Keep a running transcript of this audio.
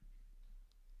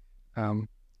Um,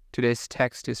 Today's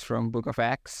text is from Book of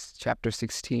Acts, chapter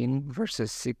 16,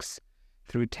 verses 6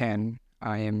 through 10.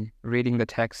 I am reading the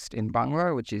text in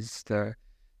Bangla, which is the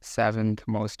seventh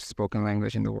most spoken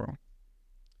language in the world.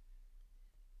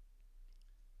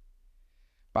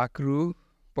 পাকরু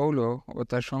পৌলো ও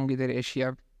তার সঙ্গীদের Asia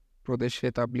প্রদেশে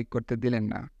তাবলীগ করতে দিলেন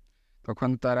না। তখন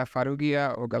তারা ফারুগিয়া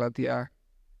ও গালাতিয়া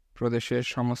প্রদেশের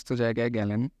সমস্ত জায়গায়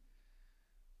গেলেন।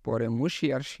 পরে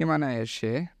মুশিয়ার সীমানায়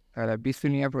এসে তারা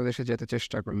বিসুনিয়া প্রদেশে যেতে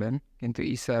চেষ্টা করলেন, কিন্তু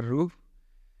ঈসার রূহ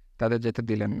তাদের যেতে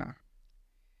দিলেন না।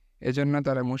 এজন্য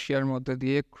তারা মুশিয়ার মধ্যে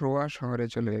দিয়ে ক্রোয়া শহরে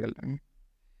চলে গেলেন।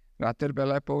 রাতের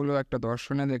বেলায় পৌলো একটা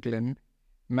দর্শনে দেখলেন,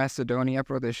 ম্যাসেডোনিয়া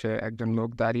প্রদেশে একজন লোক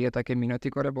দাঁড়িয়ে তাকে মিনতি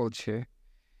করে বলছে,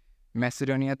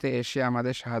 ম্যাসেডোনিয়াতে এসে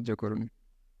আমাদের সাহায্য করুন।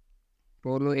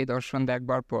 পৌলো এই দর্শন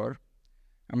দেখবার পর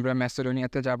আমরা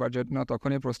ম্যাসেডোনিয়াতে যাবার জন্য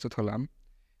তখনই প্রস্তুত হলাম,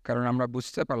 কারণ আমরা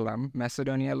বুঝতে পারলাম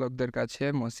ম্যাসেডোনিয়া লোকদের কাছে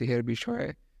মসিহের বিষয়ে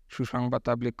সুসংবাদ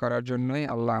তাবলীগ করার জন্যই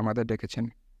আল্লাহ আমাদের ডেকেছেন।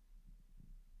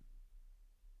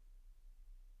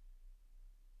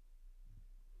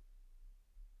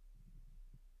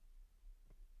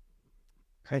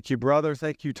 Thank you, brother.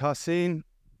 Thank you, Tassin.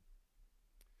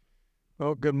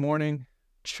 Well, good morning,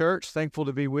 church. Thankful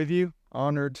to be with you.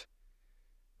 Honored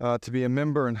to be a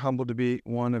member and humbled to be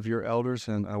one of your elders.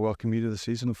 And I welcome you to the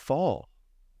season of fall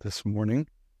this morning.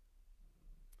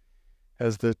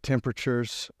 As the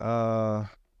temperatures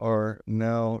are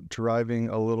now driving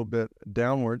a little bit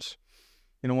downwards,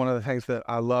 you know, one of the things that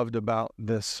I loved about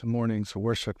this morning's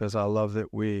worship is I love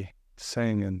that we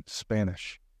sang in Spanish.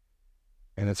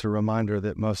 And it's a reminder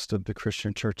that most of the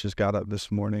Christian churches got up this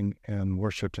morning and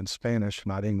worshiped in Spanish,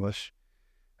 not English.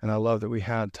 And I love that we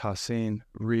had Tassin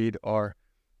read our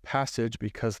passage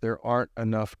because there aren't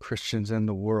enough Christians in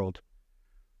the world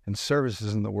and services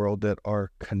in the world that are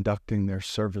conducting their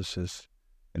services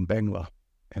in Bangla.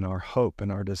 And our hope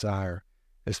and our desire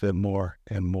is that more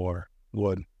and more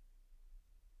would.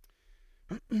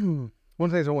 One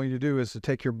of the things I want you to do is to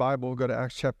take your Bible, go to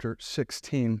Acts chapter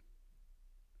 16.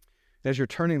 As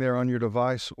you're turning there on your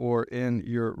device or in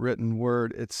your written word,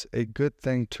 it's a good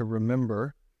thing to remember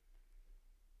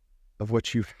of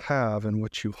what you have and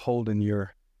what you hold in your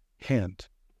hand.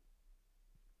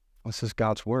 This is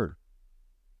God's word.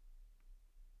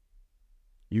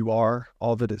 You are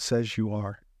all that it says you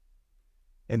are,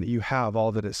 and that you have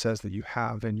all that it says that you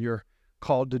have, and you're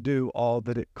called to do all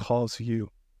that it calls you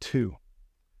to.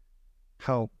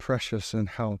 How precious and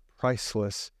how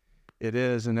priceless it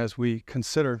is. And as we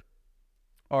consider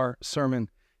our sermon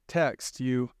text,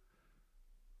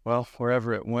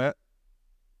 wherever it went,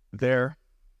 there,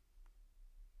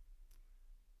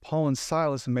 Paul and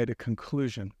Silas made a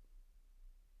conclusion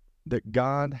that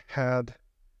God had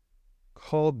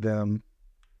called them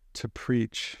to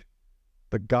preach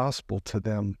the gospel to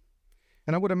them.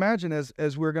 And I would imagine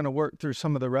as we're going to work through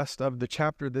some of the rest of the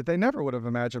chapter that they never would have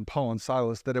imagined, Paul and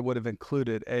Silas, that it would have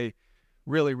included a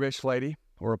really rich lady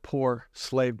or a poor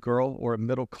slave girl or a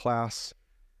middle-class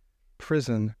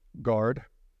prison guard.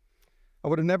 I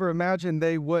would have never imagined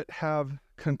they would have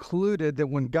concluded that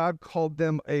when God called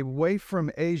them away from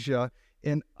Asia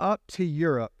and up to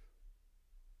Europe,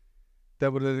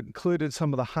 that would have included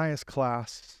some of the highest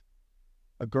class,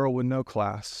 a girl with no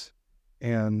class,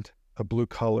 and a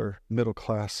blue-collar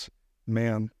middle-class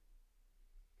man.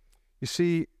 You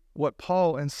see, what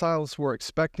Paul and Silas were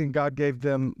expecting, God gave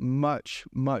them much,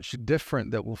 much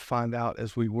different that we'll find out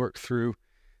as we work through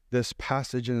this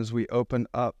passage and as we open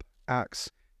up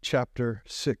Acts chapter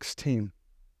 16,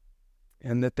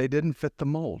 and that they didn't fit the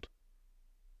mold.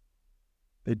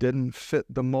 They didn't fit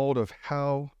the mold of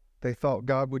how they thought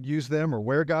God would use them, or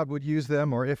where God would use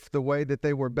them, or if the way that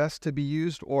they were best to be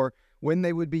used, or when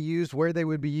they would be used, where they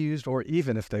would be used, or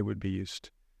even if they would be used.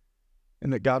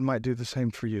 And that God might do the same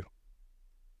for you.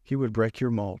 He would break your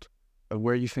mold of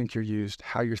where you think you're used,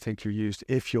 how you think you're used,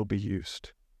 if you'll be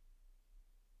used.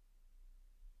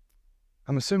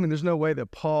 I'm assuming there's no way that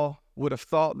Paul would have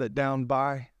thought that down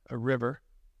by a river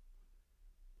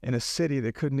in a city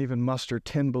that couldn't even muster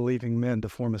 10 believing men to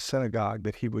form a synagogue,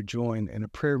 that he would join in a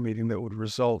prayer meeting that would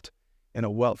result in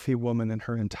a wealthy woman and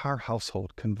her entire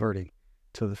household converting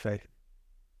to the faith.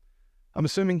 I'm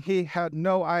assuming he had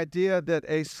no idea that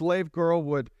a slave girl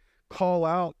would call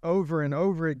out over and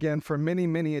over again for many,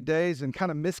 many days and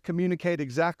kind of miscommunicate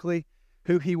exactly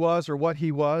who he was or what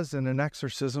he was, and an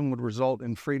exorcism would result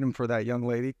in freedom for that young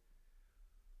lady.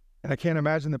 And I can't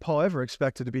imagine that Paul ever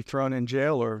expected to be thrown in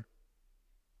jail, or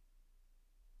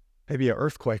maybe an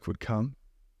earthquake would come,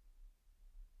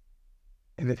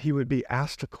 and that he would be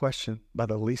asked a question by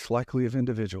the least likely of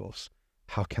individuals: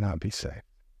 how can I be saved?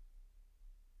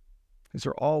 These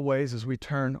are all ways as we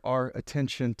turn our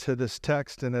attention to this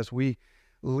text and as we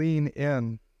lean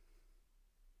in.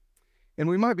 And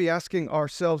we might be asking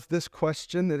ourselves this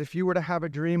question, that if you were to have a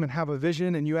dream and have a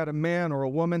vision and you had a man or a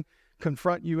woman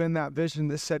confront you in that vision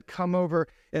that said, come over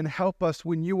and help us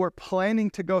when you were planning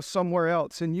to go somewhere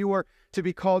else and you were to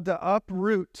be called to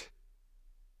uproot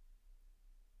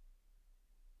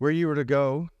where you were to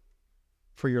go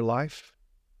for your life,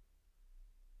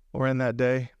 or in that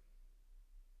day,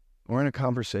 or in a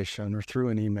conversation, or through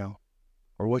an email,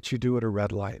 or what you do at a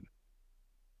red light,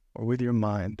 or with your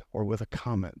mind, or with a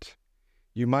comment.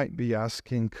 You might be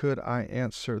asking, could I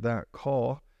answer that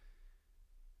call?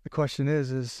 The question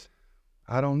is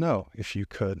I don't know if you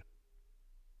could.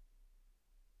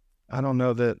 I don't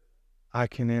know that I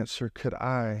can answer, could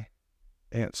I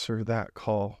answer that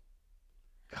call?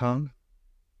 Come.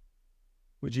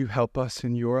 Would you help us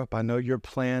in Europe? I know your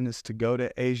plan is to go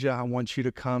to Asia. I want you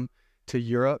to come to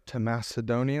Europe, to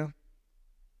Macedonia.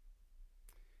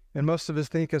 And most of us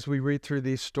think as we read through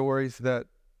these stories that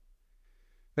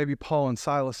maybe Paul and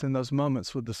Silas in those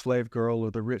moments with the slave girl or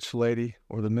the rich lady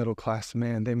or the middle-class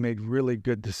man, they made really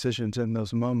good decisions in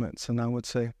those moments. And I would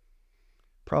say,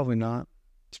 probably not.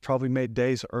 It's probably made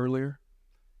days earlier.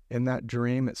 In that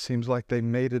dream, it seems like they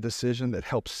made a decision that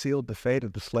helped seal the fate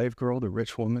of the slave girl, the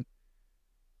rich woman,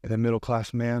 and the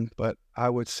middle-class man. But I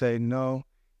would say no,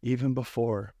 even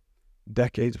before,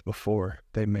 decades before,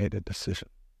 they made a decision.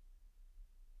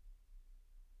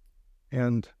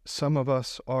 And some of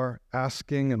us are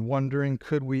asking and wondering,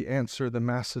 could we answer the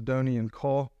Macedonian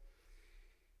call?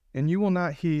 And you will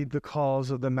not heed the calls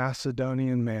of the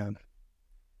Macedonian man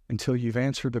until you've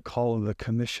answered the call of the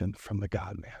commission from the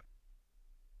God-man.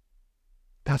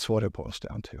 That's what it boils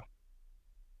down to.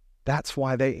 That's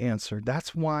why they answered.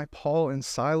 That's why Paul and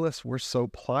Silas were so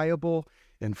pliable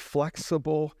and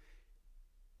flexible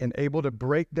and able to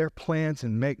break their plans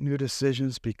and make new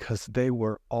decisions, because they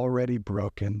were already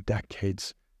broken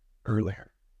decades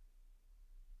earlier.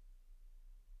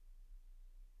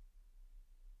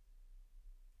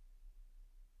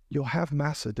 You'll have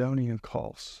Macedonian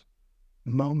calls,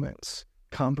 moments,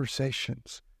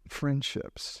 conversations,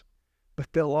 friendships,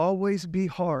 but they'll always be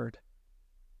hard,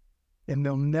 and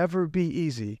they'll never be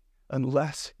easy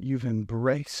unless you've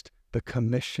embraced the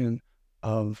commission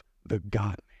of the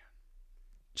God-man,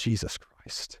 Jesus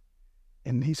Christ.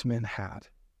 And these men had.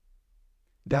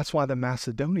 That's why the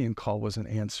Macedonian call was an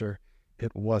answer.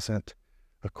 It wasn't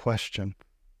a question.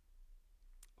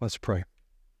 Let's pray.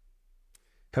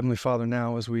 Heavenly Father,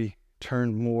 now as we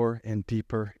turn more and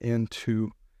deeper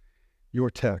into your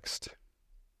text,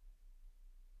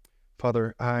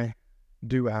 Father, I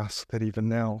do ask that even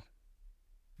now,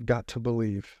 got to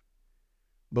believe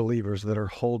believers that are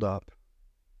holed up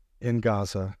in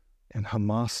Gaza and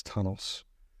Hamas tunnels,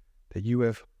 that you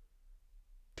have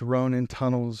thrown in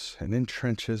tunnels and in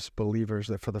trenches believers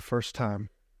that for the first time,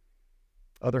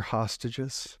 other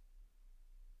hostages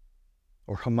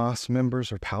or Hamas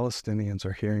members or Palestinians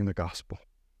are hearing the gospel.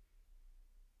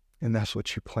 And that's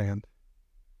what you planned.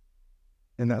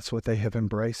 And that's what they have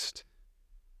embraced,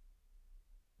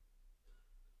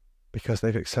 because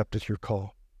they've accepted your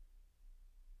call.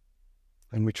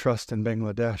 And we trust in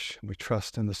Bangladesh, we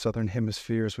trust in the southern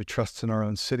hemispheres, we trust in our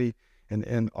own city and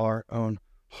in our own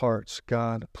hearts.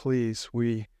 God, please,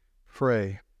 we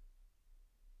pray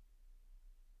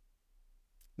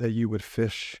that you would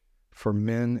fish for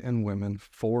men and women,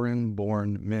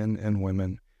 foreign-born men and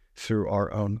women, through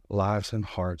our own lives and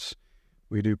hearts.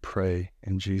 We do pray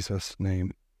in Jesus'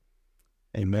 name.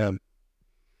 Amen.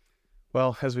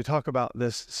 Well, as we talk about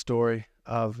this story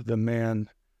of the man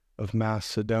of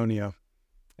Macedonia,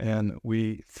 and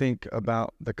we think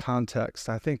about the context,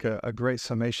 I think a great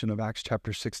summation of Acts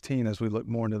chapter 16 as we look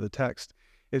more into the text,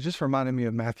 it just reminded me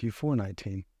of Matthew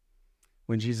 4:19,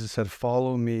 when Jesus said,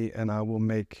 "Follow me and I will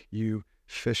make you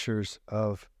fishers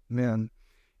of men."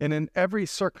 And in every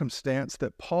circumstance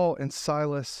that Paul and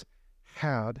Silas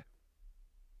had,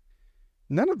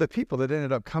 none of the people that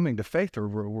ended up coming to faith or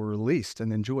were released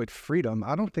and enjoyed freedom,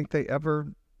 I don't think they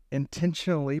ever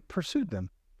intentionally pursued them.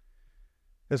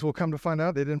 As we'll come to find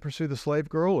out, they didn't pursue the slave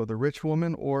girl or the rich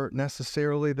woman or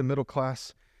necessarily the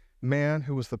middle-class man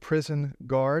who was the prison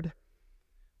guard,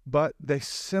 but they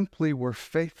simply were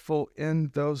faithful in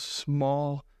those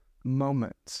small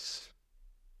moments.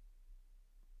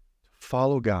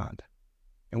 Follow God.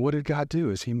 And what did God do?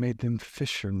 Is he made them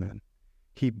fishermen.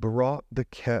 He brought the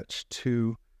catch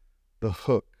to the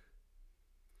hook.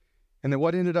 And then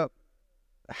what ended up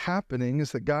happening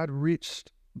is that God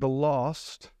reached the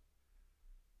lost,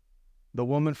 the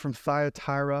woman from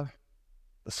Thyatira,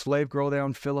 the slave girl down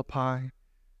in Philippi,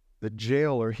 the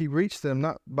jailer, he reached them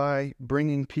not by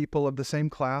bringing people of the same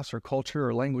class or culture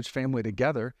or language family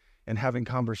together and having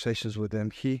conversations with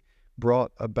them. He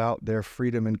brought about their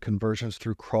freedom and conversions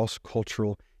through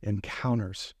cross-cultural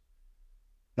encounters,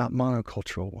 not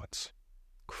monocultural ones,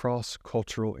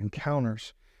 cross-cultural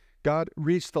encounters. God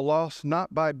reached the lost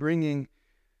not by bringing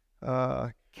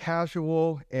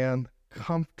casual and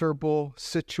comfortable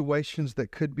situations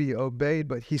that could be obeyed,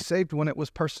 but he saved when it was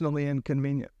personally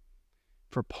inconvenient.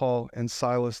 For Paul and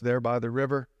Silas there by the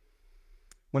river,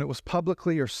 when it was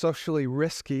publicly or socially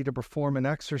risky to perform an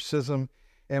exorcism,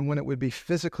 and when it would be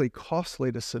physically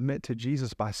costly to submit to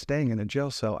Jesus by staying in a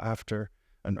jail cell after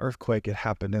an earthquake had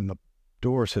happened and the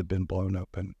doors had been blown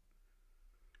open.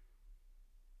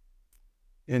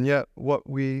 And yet what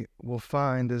we will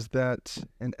find is that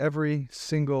in every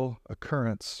single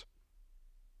occurrence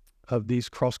of these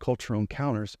cross-cultural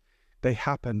encounters, they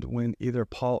happened when either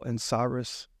Paul and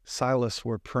Silas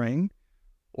were praying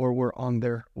or were on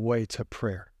their way to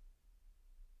prayer.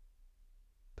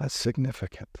 That's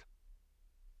significant.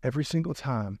 Every single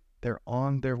time they're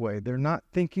on their way. They're not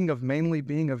thinking of mainly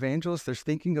being evangelists. They're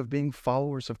thinking of being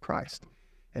followers of Christ.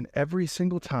 And every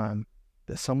single time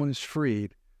that someone is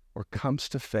freed or comes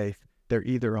to faith, they're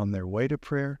either on their way to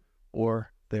prayer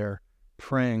or they're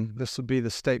praying. This would be the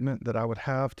statement that I would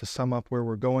have to sum up where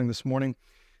we're going this morning,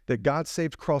 that God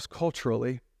saved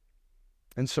cross-culturally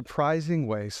in surprising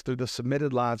ways through the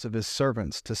submitted lives of his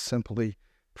servants to simply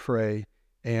pray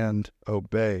and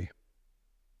obey.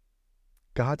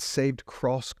 God saved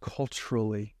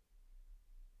cross-culturally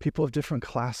people of different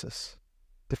classes,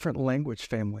 different language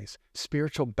families,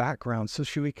 spiritual backgrounds,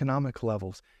 socioeconomic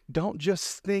levels. Don't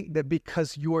just think that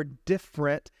because you're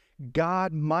different,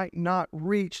 God might not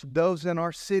reach those in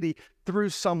our city through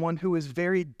someone who is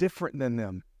very different than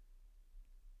them.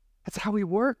 That's how he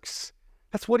works.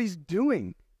 That's what he's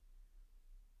doing.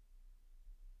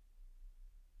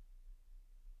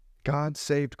 God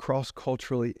saved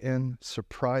cross-culturally in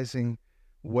surprising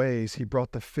ways. He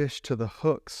brought the fish to the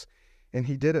hooks, and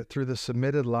he did it through the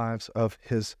submitted lives of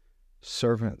his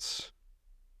servants.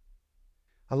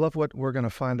 I love what we're going to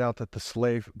find out that the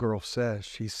slave girl says.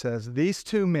 She says, these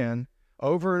two men,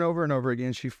 over and over and over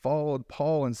again, she followed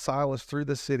Paul and Silas through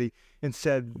the city and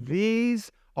said,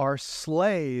 these are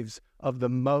slaves of the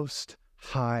Most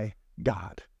High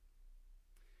God.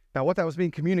 Now, what that was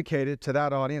being communicated to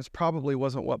that audience probably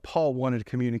wasn't what Paul wanted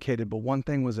communicated, but one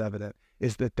thing was evident,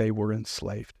 is that they were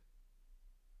enslaved.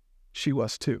 She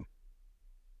was too.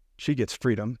 She gets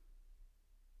freedom.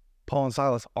 Paul and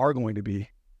Silas are going to be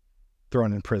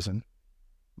thrown in prison,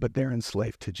 but they're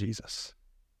enslaved to Jesus.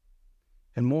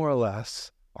 And more or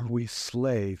less, are we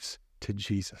slaves to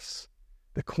Jesus?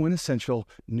 The quintessential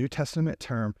New Testament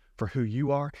term for who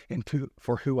you are and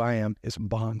for who I am is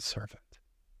bondservant.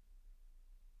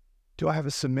 Do I have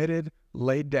a submitted,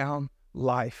 laid down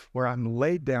life where I'm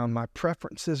laid down, my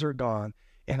preferences are gone,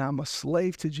 and I'm a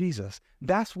slave to Jesus?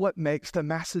 That's what makes the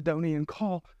Macedonian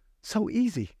call so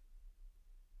easy.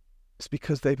 It's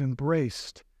because they've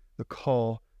embraced the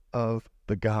call of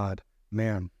the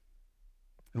God-man.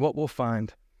 And what we'll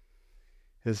find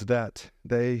is that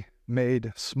they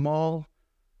made small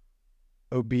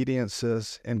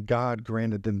obediences and God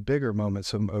granted them bigger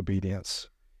moments of obedience.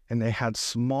 And they had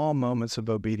small moments of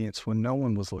obedience when no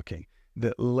one was looking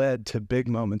that led to big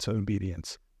moments of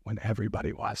obedience when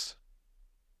everybody was.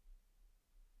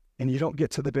 And you don't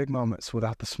get to the big moments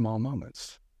without the small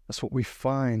moments. That's what we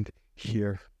find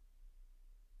here.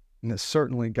 And that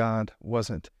certainly God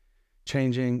wasn't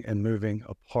changing and moving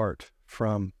apart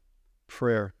from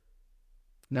prayer.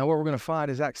 Now what we're going to find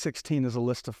is Acts 16 is a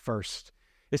list of firsts.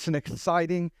 It's an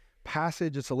exciting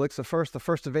passage. It's a list of firsts. The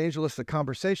first evangelistic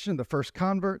conversation, the first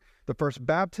convert, the first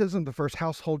baptism, the first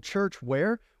household church.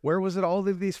 Where? Where was it all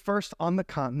of these first? On the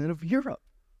continent of Europe.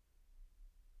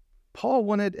 Paul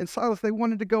wanted, and Silas, they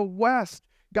wanted to go west.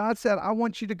 God said, I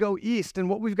want you to go east. And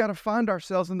what we've got to find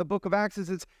ourselves in the book of Acts is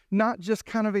it's not just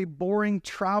kind of a boring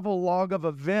travel log of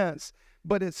events,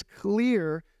 but it's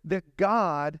clear that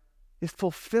God is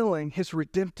fulfilling his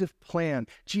redemptive plan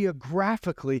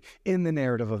geographically in the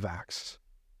narrative of Acts.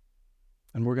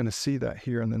 And we're going to see that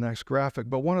here in the next graphic.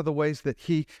 But one of the ways that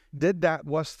he did that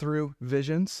was through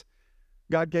visions.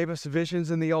 God gave us visions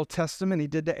in the Old Testament. He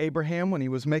did to Abraham when he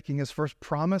was making his first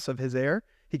promise of his heir.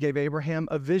 He gave Abraham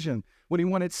a vision. When he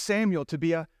wanted Samuel to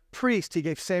be a priest, he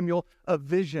gave Samuel a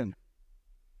vision.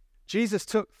 Jesus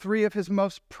took 3 of his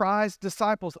most prized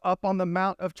disciples up on the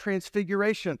Mount of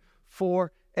Transfiguration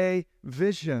for a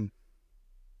vision.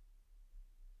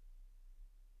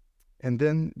 And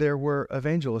then there were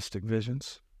evangelistic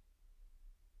visions.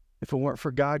 If it weren't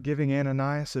for God giving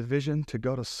Ananias a vision to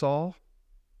go to Saul,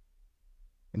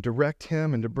 and direct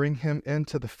him and to bring him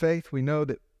into the faith. We know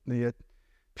that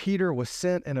Peter was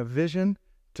sent in a vision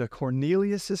to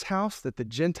Cornelius' house that the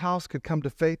Gentiles could come to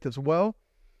faith as well.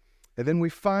 And then we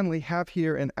finally have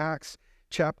here in Acts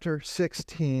chapter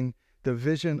 16, the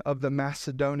vision of the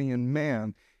Macedonian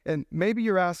man. And maybe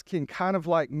you're asking, kind of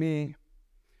like me,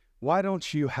 why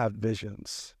don't you have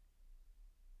visions?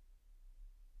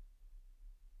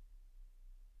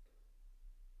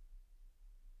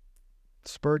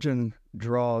 Spurgeon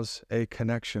draws a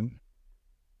connection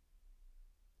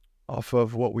off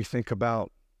of what we think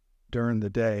about during the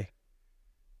day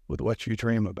with what you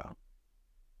dream about.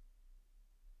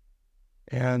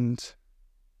 And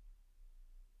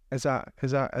as I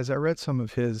read some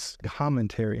of his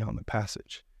commentary on the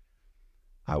passage,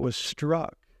 I was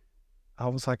struck. I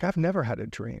was like, I've never had a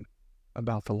dream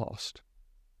about the lost.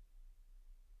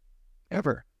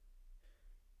 Ever.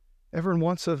 Ever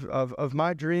once of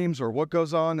my dreams or what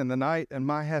goes on in the night in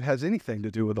my head has anything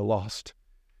to do with the lost.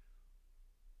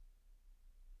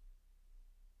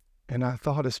 And I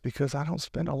thought it's because I don't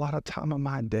spend a lot of time of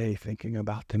my day thinking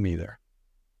about them either.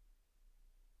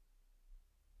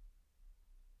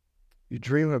 You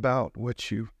dream about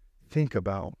what you think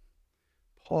about.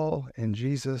 Paul and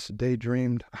Jesus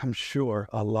daydreamed, I'm sure,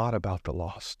 a lot about the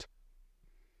lost.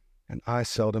 And I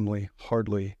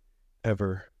hardly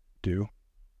ever do.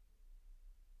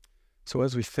 So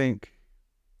as we think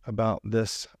about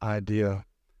this idea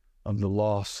of the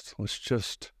lost, let's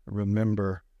just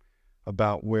remember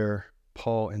about where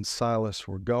Paul and Silas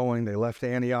were going. They left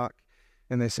Antioch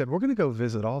and they said, we're going to go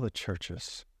visit all the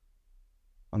churches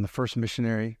on the first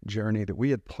missionary journey that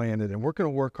we had planted, and we're going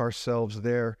to work ourselves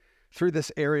there through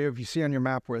this area. If you see on your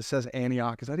map where it says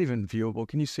Antioch, is that even viewable?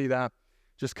 Can you see that?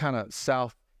 Just kind of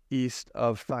southeast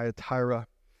of Thyatira.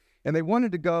 And they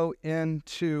wanted to go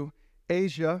into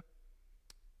Asia,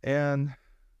 and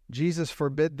Jesus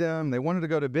forbid them. They wanted to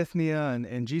go to Bithynia,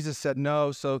 and Jesus said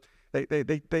no. So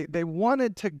they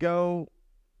wanted to go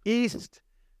east.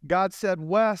 God said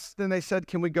west. Then they said,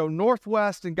 can we go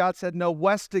northwest? And God said no,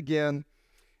 west again.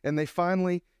 And they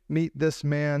finally meet this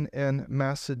man in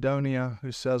Macedonia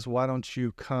who says, why don't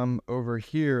you come over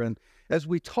here? And as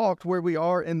we talked, where we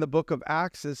are in the book of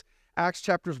Acts is Acts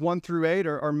chapters 1 through 8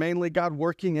 are mainly God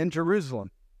working in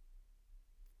Jerusalem.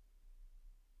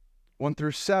 1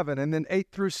 through 7. And then 8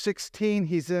 through 16,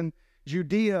 he's in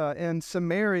Judea and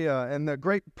Samaria, and the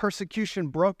great persecution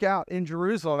broke out in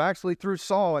Jerusalem, actually through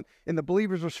Saul, and the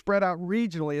believers were spread out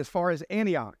regionally as far as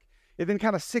Antioch. And then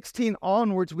kind of 16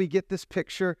 onwards, we get this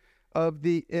picture of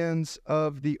the ends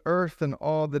of the earth and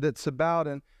all that it's about.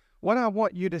 And what I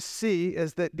want you to see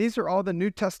is that these are all the New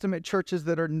Testament churches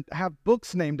that have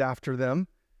books named after them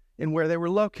and where they were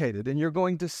located. And you're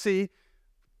going to see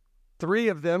 3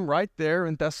 of them right there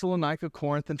in Thessalonica,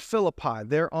 Corinth, and Philippi.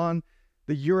 They're on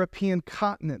the European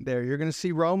continent there. You're going to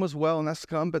see Rome as well, and that's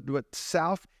come, but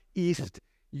southeast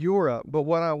Europe. But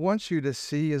what I want you to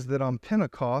see is that on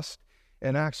Pentecost,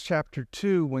 in Acts chapter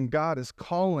 2, when God is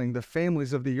calling the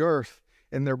families of the earth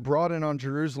and they're brought in on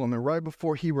Jerusalem, and right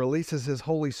before he releases his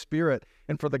Holy Spirit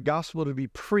and for the gospel to be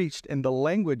preached in the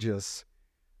languages,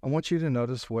 I want you to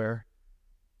notice where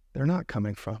they're not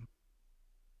coming from.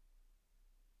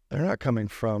 They're not coming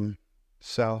from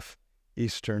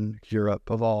southeastern Europe,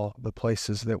 of all the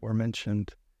places that were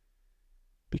mentioned,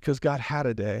 because God had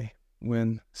a day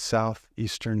when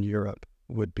southeastern Europe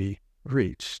would be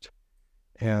reached,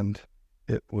 and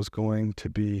it was going to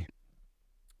be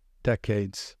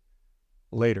decades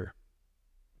later.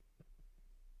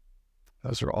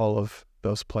 Those are all of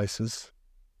those places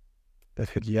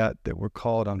that were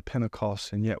called on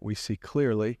Pentecost, and yet we see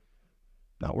clearly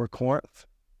not where Corinth,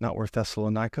 not where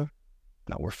Thessalonica,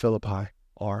 not where Philippi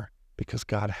are, because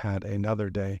God had another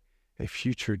day, a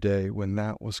future day when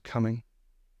that was coming.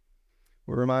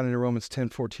 We're reminded in Romans 10,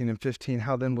 14, and 15,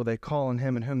 how then will they call on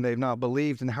him in whom they have not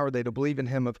believed? And how are they to believe in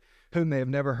him of whom they have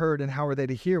never heard? And how are they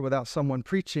to hear without someone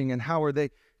preaching? And how are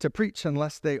they to preach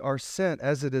unless they are sent?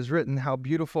 As it is written, how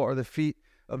beautiful are the feet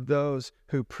of those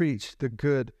who preach the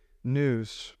good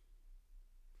news.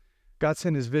 God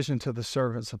sent his vision to the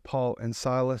servants of Paul and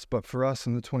Silas, but for us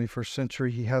in the 21st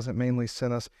century, he hasn't mainly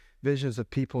sent us visions of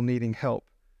people needing help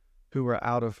who are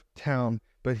out of town,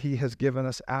 but he has given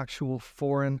us actual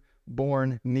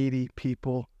foreign-born needy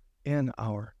people in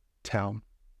our town.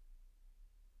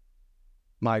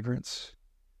 Migrants,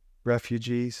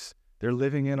 refugees, they're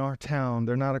living in our town.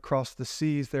 They're not across the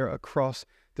seas, they're across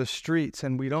the streets,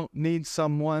 and we don't need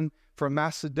someone from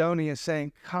Macedonia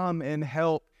saying, come and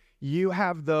help. You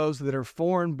have those that are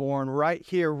foreign-born right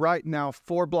here, right now,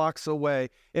 4 blocks away,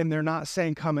 and they're not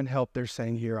saying, come and help. They're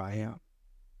saying, here I am.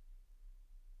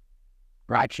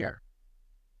 Right here.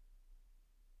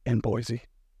 in Boise.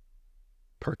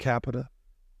 Per capita,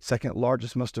 second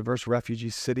largest, most diverse refugee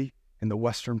city in the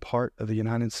western part of the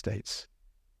United States.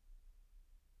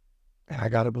 And I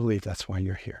got to believe that's why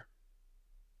you're here.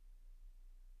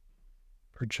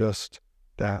 For just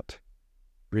that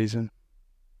reason.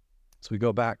 So we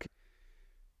go back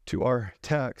to our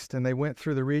text, and they went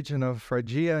through the region of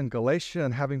Phrygia and Galatia,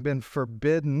 and having been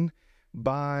forbidden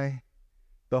by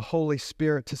the Holy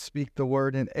Spirit to speak the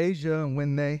word in Asia, and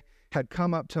when they had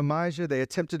come up to Mysia, they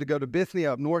attempted to go to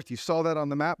Bithynia up north. You saw that on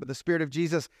the map, but the Spirit of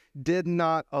Jesus did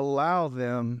not allow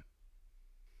them.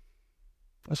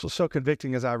 This was so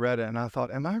convicting as I read it, and I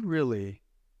thought,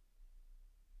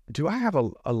 do I have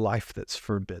a life that's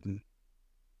forbidden?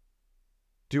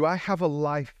 Do I have a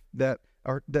life that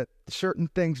certain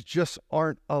things just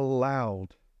aren't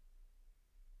allowed?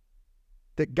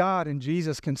 That God and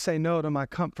Jesus can say no to my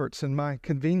comforts and my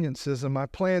conveniences and my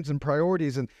plans and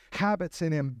priorities and habits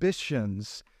and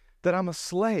ambitions, that I'm a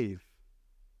slave.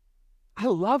 I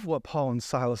love what Paul and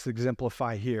Silas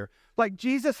exemplify here. Like,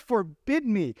 Jesus forbid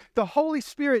me. The Holy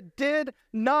Spirit did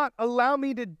not allow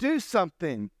me to do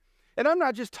something. And I'm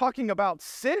not just talking about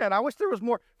sin. I wish there was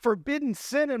more forbidden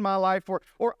sin in my life, or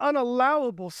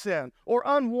unallowable sin or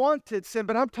unwanted sin,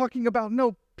 but I'm talking about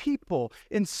no people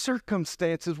in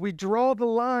circumstances. We draw the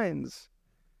lines.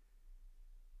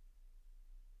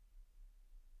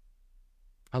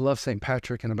 I love St.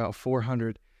 Patrick. In about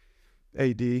 400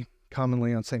 AD,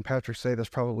 commonly on St. Patrick's Day, that's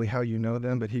probably how you know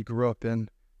them, but he grew up in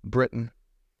Britain.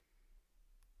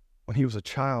 When he was a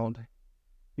child,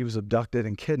 he was abducted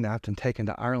and kidnapped and taken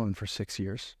to Ireland for 6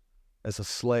 years as a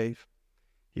slave.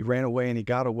 He ran away and he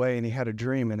got away, and he had a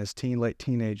dream in his late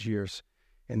teenage years.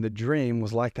 And the dream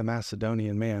was like the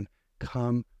Macedonian man: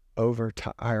 come over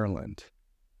to Ireland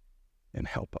and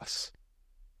help us.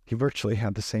 He virtually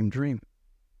had the same dream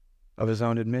of his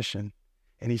own admission.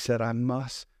 And he said, I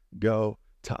must go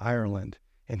to Ireland.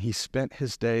 And he spent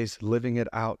his days living it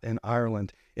out in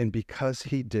Ireland. And because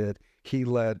he did, he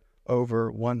led over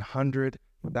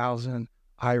 100,000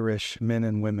 Irish men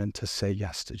and women to say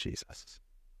yes to Jesus.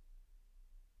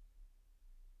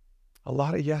 A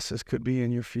lot of yeses could be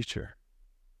in your future.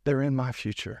 They're in my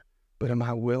future. But am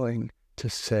I willing to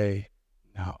say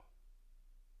no?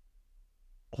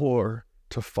 Or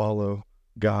to follow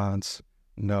God's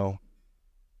no?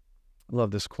 I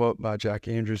love this quote by Jack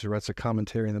Andrews, who writes a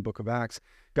commentary in the book of Acts.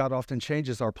 God often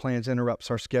changes our plans, interrupts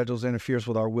our schedules, interferes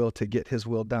with our will to get his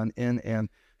will done in and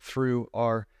through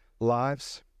our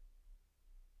lives.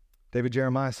 David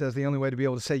Jeremiah says the only way to be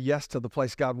able to say yes to the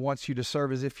place God wants you to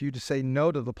serve is if you to say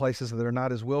no to the places that are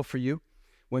not his will for you.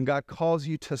 When God calls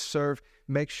you to serve,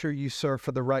 make sure you serve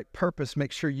for the right purpose.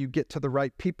 Make sure you get to the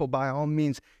right people. By all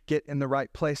means, get in the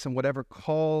right place. And whatever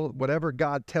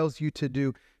God tells you to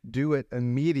do it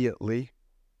immediately.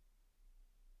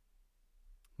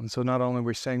 And so not only are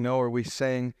we saying no, are we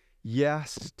saying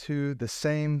yes to the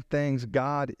same things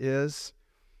God is.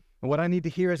 And what I need to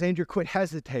hear is, Andrew, quit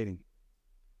hesitating.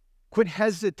 Quit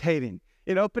hesitating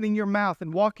in opening your mouth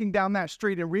and walking down that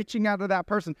street and reaching out to that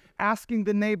person, asking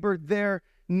the neighbor their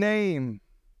name.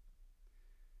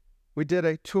 We did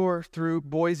a tour through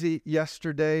Boise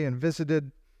yesterday and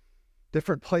visited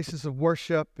different places of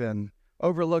worship and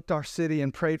overlooked our city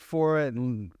and prayed for it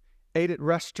and ate at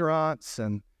restaurants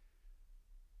and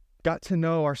got to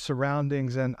know our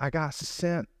surroundings. And I got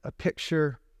sent a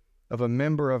picture of a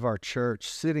member of our church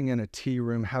sitting in a tea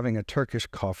room having a Turkish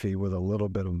coffee with a little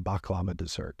bit of baklava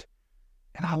dessert.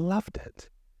 And I loved it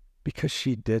because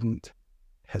she didn't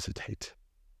hesitate.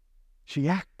 She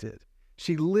acted.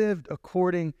 She lived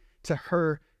according to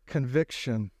her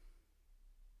conviction.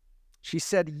 She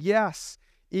said yes,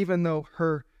 even though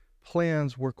her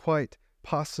plans were quite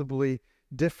possibly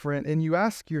different. And you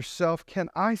ask yourself, can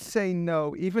I say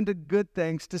no even to good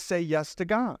things to say yes to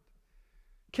God?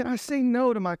 Can I say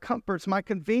no to my comforts, my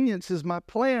conveniences, my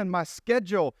plan, my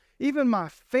schedule, even my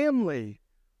family,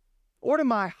 or to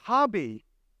my hobby?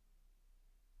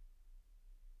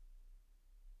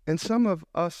 And some of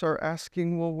us are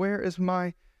asking, well, where is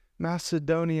my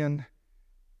Macedonian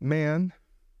man?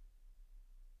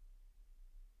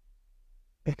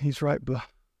 And he's right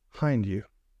behind you.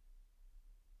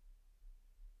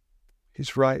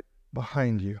 He's right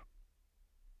behind you.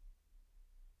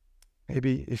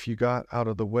 Maybe if you got out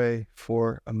of the way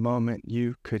for a moment,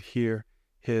 you could hear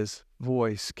his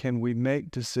voice. Can we make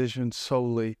decisions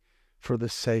solely for the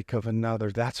sake of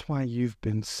another? That's why you've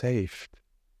been saved.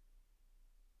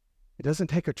 It doesn't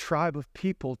take a tribe of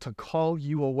people to call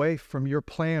you away from your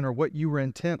plan or what you were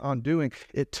intent on doing.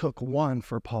 It took one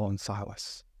for Paul and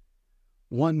Silas.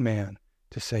 One man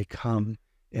to say, come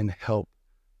and help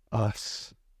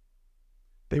us.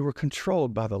 They were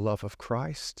controlled by the love of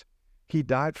Christ. He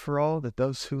died for all, that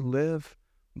those who live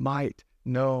might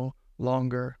no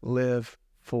longer live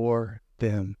for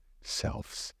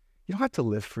themselves. You don't have to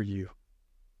live for you.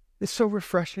 It's so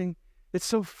refreshing. It's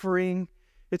so freeing.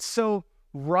 It's so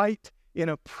right and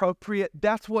appropriate.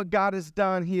 That's what God has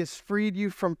done. He has freed you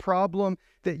from problem,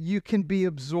 that you can be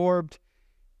absorbed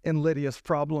in Lydia's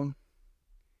problem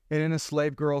and in a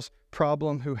slave girl's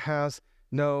problem who has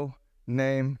no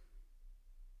name,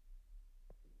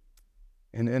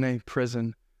 and in a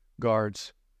prison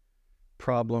guard's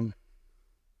problem.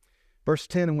 Verse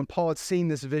 10, and when Paul had seen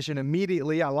this vision,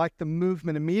 immediately, I like the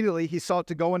movement, immediately he sought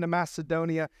to go into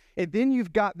Macedonia. And then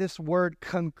you've got this word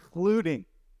concluding.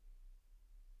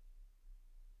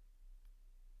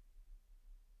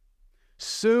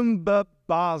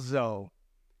 Sumbabazo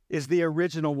is the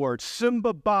original word.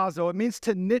 Sumbabazo. It means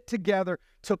to knit together,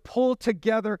 to pull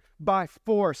together by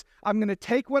force. I'm going to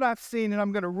take what I've seen and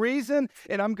I'm going to reason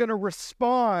and I'm going to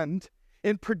respond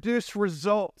and produce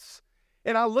results.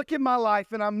 And I look at my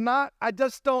life and I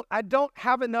don't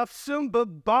have enough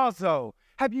sumbabazo.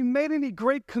 Have you made any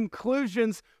great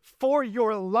conclusions for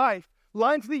your life?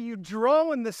 Lines that you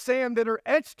draw in the sand that are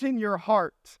etched in your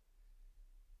heart.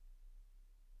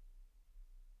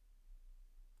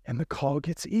 And the call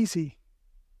gets easy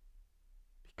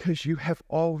because you have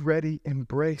already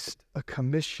embraced a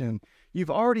commission.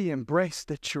 You've already embraced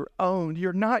that you're owned.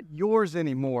 You're not yours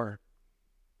anymore.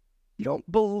 You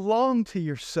don't belong to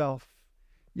yourself.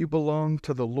 You belong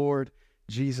to the Lord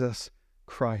Jesus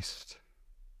Christ.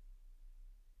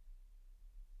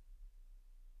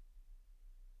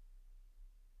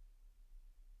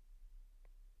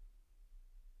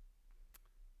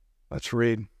 Let's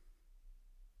read.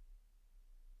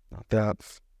 Not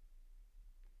that,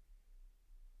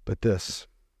 but this.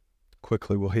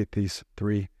 Quickly, we'll hit these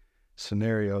three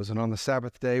scenarios. And on the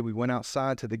Sabbath day, we went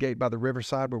outside to the gate by the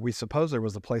riverside where we supposed there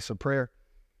was a place of prayer.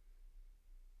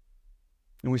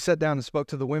 And we sat down and spoke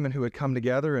to the women who had come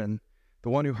together, and the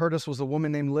one who heard us was a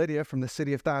woman named Lydia from the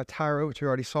city of Thyatira, which you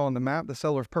already saw on the map, the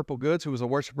seller of purple goods, who was a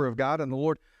worshiper of God. And the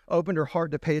Lord opened her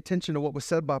heart to pay attention to what was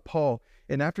said by Paul.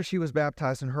 And after she was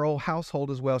baptized, and her whole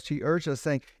household as well, she urged us,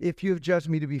 saying, if you have judged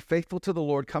me to be faithful to the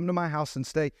Lord, come to my house and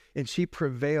stay. And she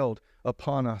prevailed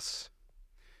upon us.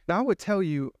 Now, I would tell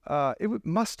you, it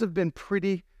must have been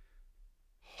pretty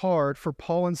hard for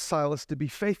Paul and Silas to be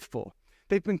faithful.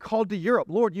 They've been called to Europe.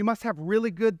 Lord, you must have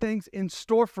really good things in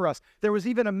store for us. There was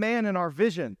even a man in our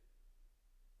vision.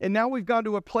 And now we've gone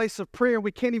to a place of prayer.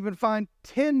 We can't even find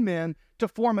 10 men to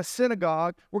form a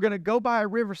synagogue. We're going to go by a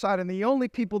riverside, and the only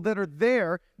people that are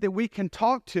there that we can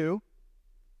talk to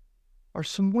are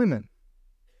some women.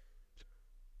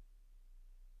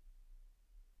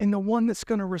 And the one that's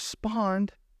going to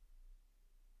respond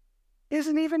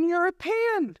isn't even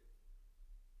European.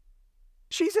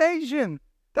 She's Asian.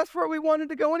 That's where we wanted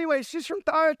to go anyway. She's from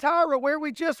Thyatira, where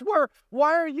we just were.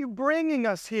 Why are you bringing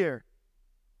us here?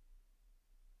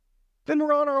 Then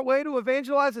we're on our way to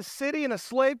evangelize a city and a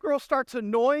slave girl starts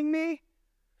annoying me.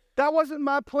 That wasn't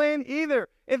my plan either.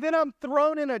 And then I'm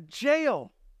thrown in a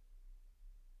jail.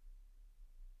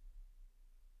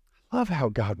 I love how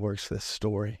God works this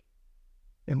story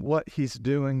and what he's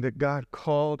doing, that God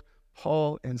called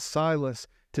Paul and Silas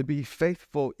to be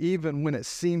faithful even when it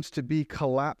seems to be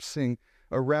collapsing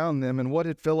around them. And what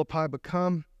did Philippi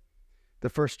become? The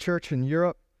first church in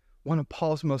Europe, one of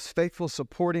Paul's most faithful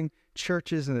supporting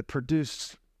churches, and it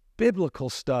produced biblical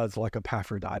studs like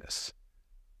Epaphroditus.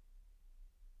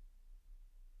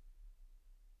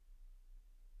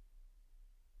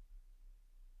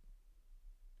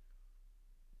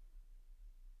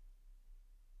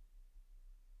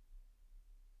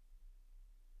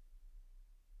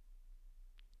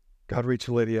 God reached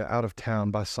Lydia out of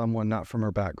town by someone not from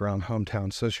her background,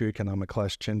 hometown, socioeconomic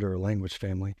class, gender, or language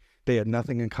family. They had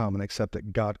nothing in common except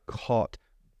that God caught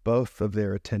both of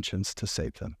their attentions to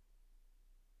save them.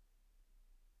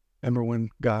 Remember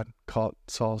when God caught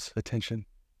Saul's attention?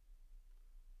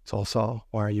 Saul,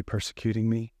 why are you persecuting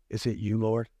me? Is it you,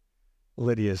 Lord?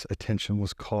 Lydia's attention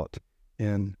was caught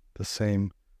in the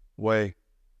same way.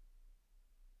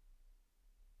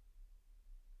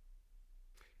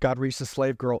 God reached a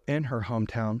slave girl in her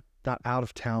hometown, not out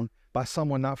of town, by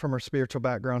someone not from her spiritual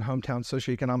background, hometown,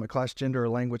 socioeconomic class, gender, or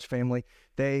language family.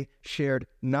 They shared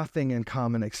nothing in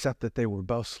common except that they were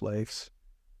both slaves,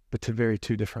 but to very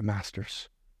two different masters.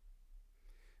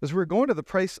 As we were going to the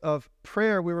place of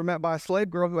prayer, we were met by a slave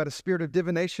girl who had a spirit of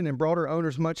divination and brought her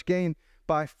owners much gain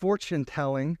by fortune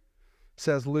telling,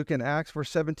 says Luke in Acts, verse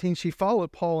 17. She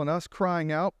followed Paul and us,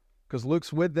 crying out, because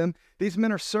Luke's with them. These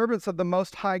men are servants of the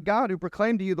Most High God who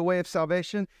proclaim to you the way of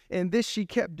salvation. And this she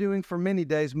kept doing for many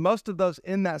days. Most of those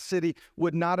in that city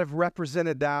would not have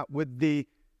represented that with the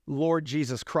Lord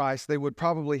Jesus Christ. They would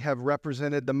probably have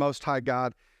represented the Most High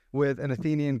God with an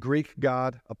Athenian Greek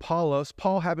god, Apollos.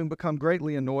 Paul, having become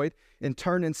greatly annoyed, in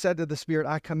turn and said to the Spirit,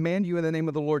 I command you in the name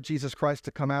of the Lord Jesus Christ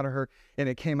to come out of her. And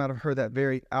it came out of her that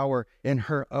very hour, and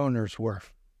her owners were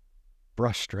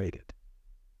frustrated.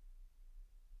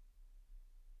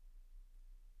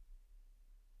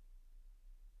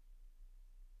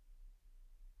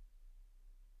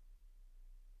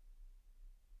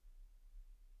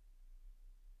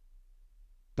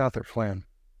 Not their plan.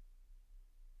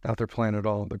 Not their plan at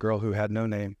all. The girl who had no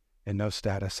name and no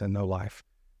status and no life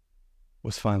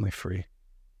was finally free.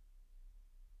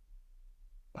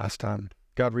 Last time,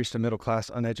 God reached a middle-class,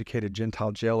 uneducated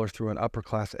Gentile jailer through an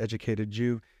upper-class, educated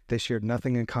Jew. They shared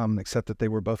nothing in common except that they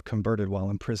were both converted while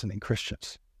imprisoning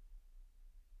Christians.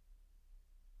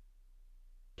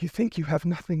 You think you have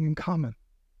nothing in common.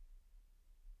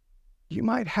 You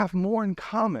might have more in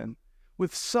common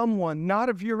with someone not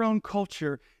of your own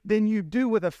culture than you do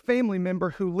with a family member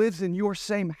who lives in your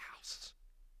same house.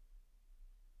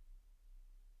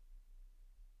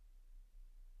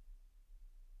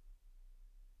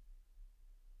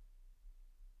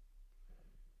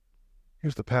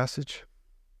 Here's the passage.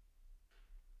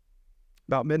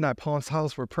 About midnight, Paul and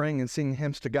Silas were praying and singing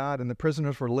hymns to God, and the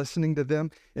prisoners were listening to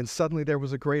them. And suddenly there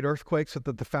was a great earthquake, so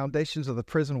that the foundations of the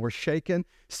prison were shaken.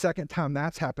 Second time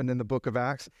that's happened in the book of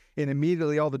Acts. And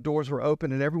immediately all the doors were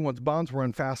open and everyone's bonds were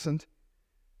unfastened.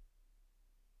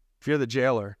 If you're the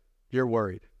jailer, you're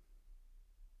worried.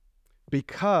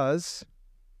 Because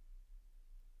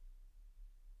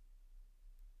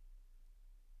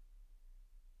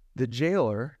the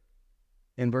jailer,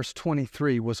 in verse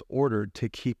 23, was ordered to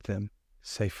keep them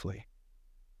safely.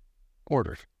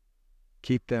 Ordered.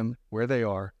 Keep them where they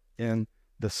are in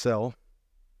the cell.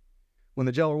 When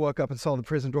the jailer woke up and saw the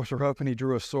prison doors were open, he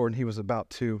drew a sword and he was about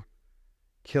to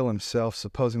kill himself,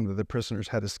 supposing that the prisoners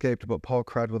had escaped. But Paul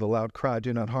cried with a loud cry,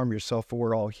 do not harm yourself, for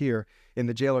we're all here. And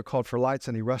the jailer called for lights,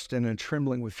 and he rushed in, and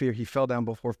trembling with fear, he fell down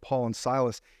before Paul and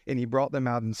Silas, and he brought them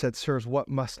out and said, sirs, what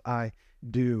must I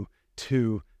do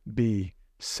to be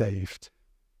saved?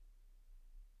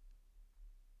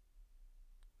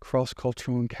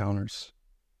 Cross-cultural encounters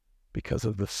because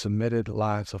of the submitted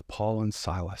lives of Paul and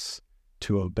Silas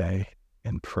to obey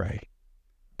and pray.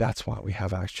 That's why we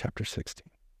have Acts chapter 16.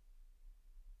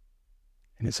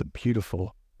 And it's a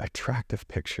beautiful, attractive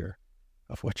picture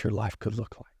of what your life could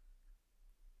look like,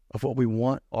 of what we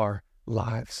want our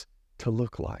lives to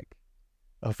look like,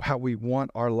 of how we want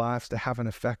our lives to have an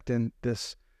effect in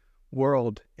this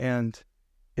world. And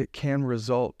it can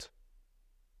result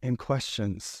in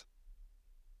questions.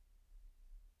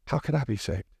 How could I be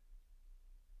saved?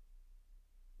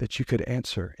 That you could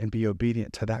answer and be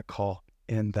obedient to that call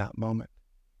in that moment.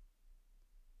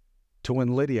 To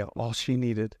win Lydia, all she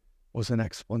needed was an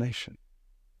explanation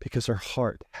because her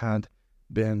heart had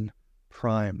been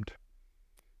primed.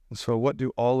 And so what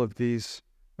do all of these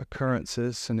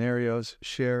occurrences, scenarios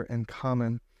share in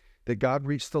common? That God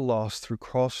reached the lost through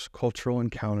cross-cultural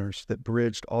encounters that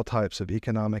bridged all types of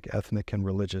economic, ethnic, and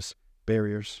religious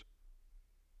barriers.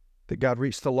 That God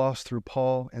reached the lost through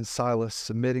Paul and Silas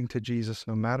submitting to Jesus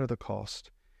no matter the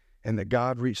cost, and that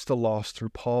God reached the lost through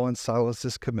Paul and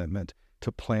Silas's commitment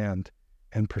to planned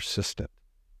and persistent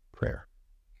prayer.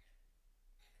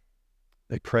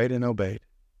 They prayed and obeyed,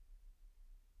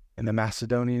 and the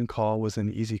Macedonian call was an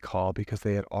easy call because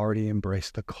they had already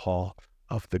embraced the call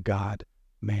of the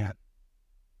God-man.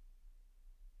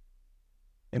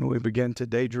 And when we begin to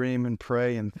daydream and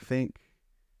pray and think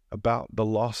about the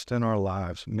lost in our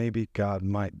lives, maybe God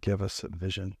might give us a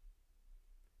vision.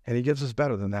 And he gives us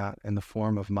better than that in the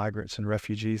form of migrants and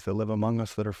refugees that live among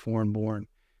us that are foreign born.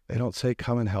 They don't say,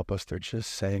 come and help us. They're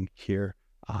just saying, here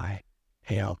I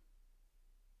am.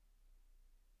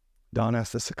 Don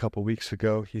asked this a couple weeks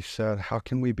ago. He said, how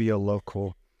can we be a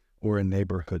local or a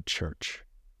neighborhood church?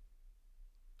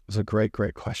 It was a great,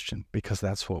 great question because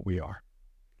that's what we are.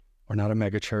 We're not a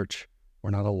mega church. We're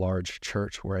not a large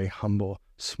church. We're a humble,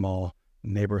 small,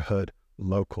 neighborhood,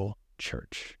 local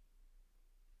church.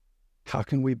 How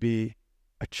can we be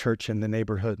a church in the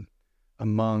neighborhood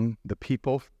among the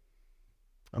people,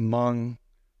 among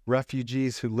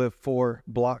refugees who live 4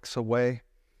 blocks away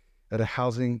at a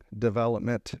housing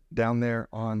development down there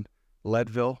on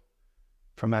Leadville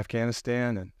from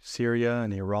Afghanistan and Syria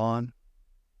and Iran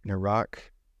and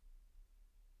Iraq?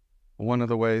 One of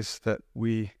the ways that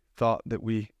we thought that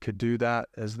we could do that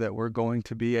is that we're going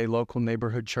to be a local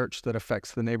neighborhood church that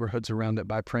affects the neighborhoods around it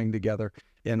by praying together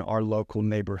in our local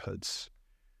neighborhoods.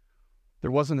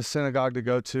 There wasn't a synagogue to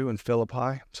go to in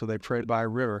Philippi, so they prayed by a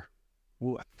river.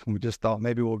 We just thought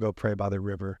maybe we'll go pray by the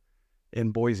river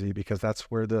in Boise because that's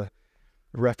where the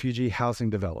refugee housing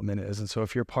development is. And so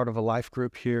if you're part of a life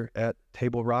group here at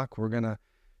Table Rock, we're going to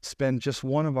spend just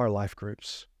one of our life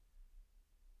groups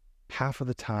half of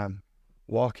the time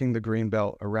walking the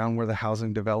Greenbelt around where the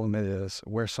housing development is,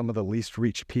 where some of the least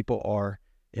reached people are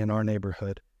in our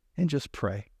neighborhood, and just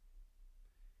pray.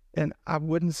 And I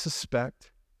wouldn't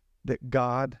suspect that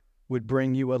God would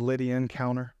bring you a Lydia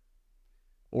encounter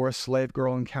or a slave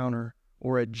girl encounter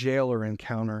or a jailer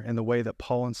encounter in the way that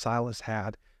Paul and Silas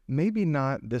had. Maybe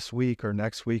not this week or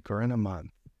next week or in a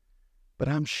month, but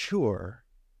I'm sure,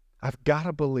 I've got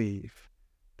to believe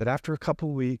that after a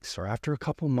couple weeks or after a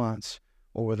couple months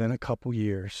or within a couple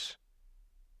years,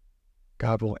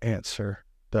 God will answer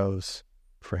those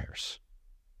prayers.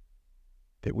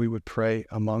 That we would pray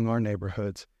among our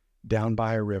neighborhoods down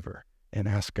by a river and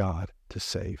ask God to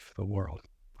save the world.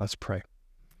 Let's pray.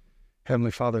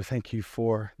 Heavenly Father, thank you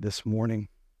for this morning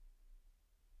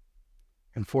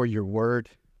and for your word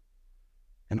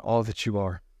and all that you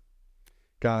are.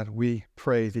 God, we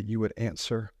pray that you would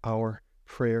answer our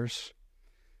prayers,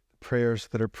 the prayers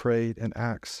that are prayed in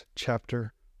Acts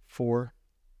chapter 4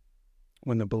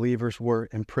 when the believers were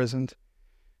imprisoned.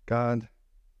 God,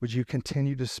 would you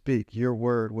continue to speak your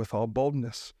word with all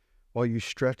boldness while you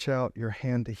stretch out your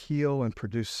hand to heal and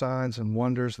produce signs and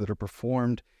wonders that are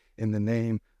performed in the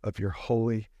name of your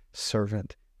holy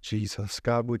servant, Jesus.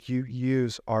 God, would you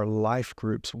use our life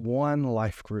groups, one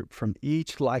life group from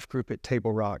each life group at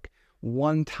Table Rock,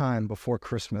 one time before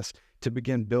Christmas to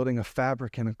begin building a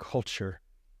fabric and a culture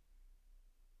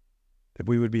that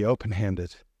we would be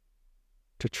open-handed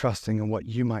to trusting in what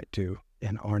you might do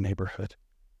in our neighborhood.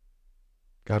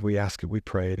 God, we ask it, we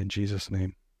pray it in Jesus'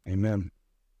 name. Amen.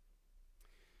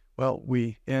 Well,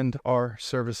 we end our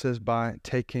services by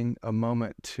taking a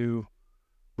moment to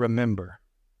remember.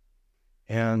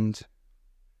 And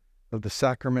of the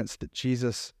sacraments that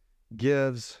Jesus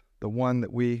gives, the one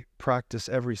that we practice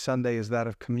every Sunday is that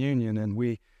of communion. And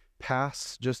we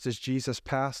pass, just as Jesus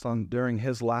passed on during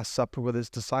his Last Supper with his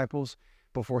disciples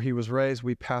before he was raised,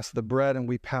 we pass the bread and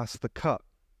we pass the cup.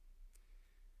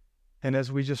 And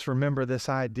as we just remember this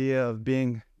idea of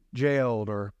being jailed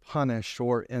or punished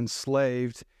or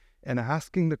enslaved and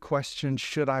asking the question,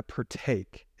 should I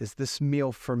partake? Is this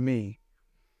meal for me?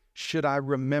 Should I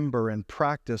remember and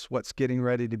practice what's getting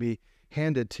ready to be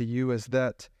handed to you? Is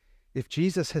that if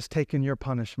Jesus has taken your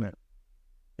punishment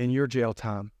in your jail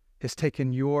time, has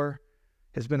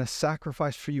been a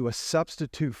sacrifice for you, a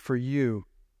substitute for you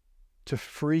to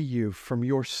free you from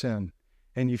your sin,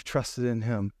 and you've trusted in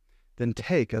him, then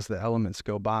take as the elements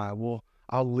go by.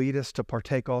 I'll lead us to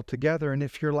partake all together. And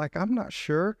if you're like, I'm not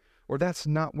sure, or that's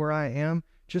not where I am,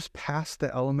 just pass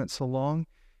the elements along.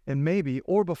 And maybe,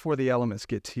 or before the elements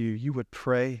get to you, you would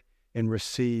pray and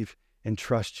receive and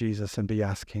trust Jesus and be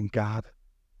asking, God,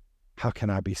 how can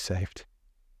I be saved?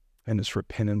 And it's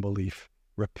repent and believe.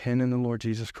 Repent in the Lord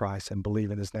Jesus Christ and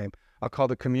believe in his name. I'll call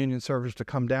the communion servers to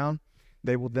come down.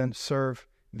 They will then serve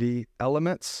the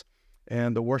elements,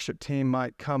 and the worship team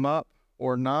might come up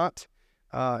or not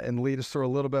and lead us through a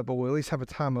little bit, but we'll at least have a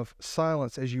time of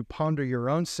silence as you ponder your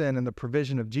own sin and the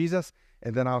provision of Jesus.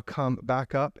 And then I'll come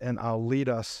back up and I'll lead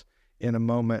us in a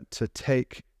moment to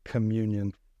take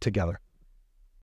communion together.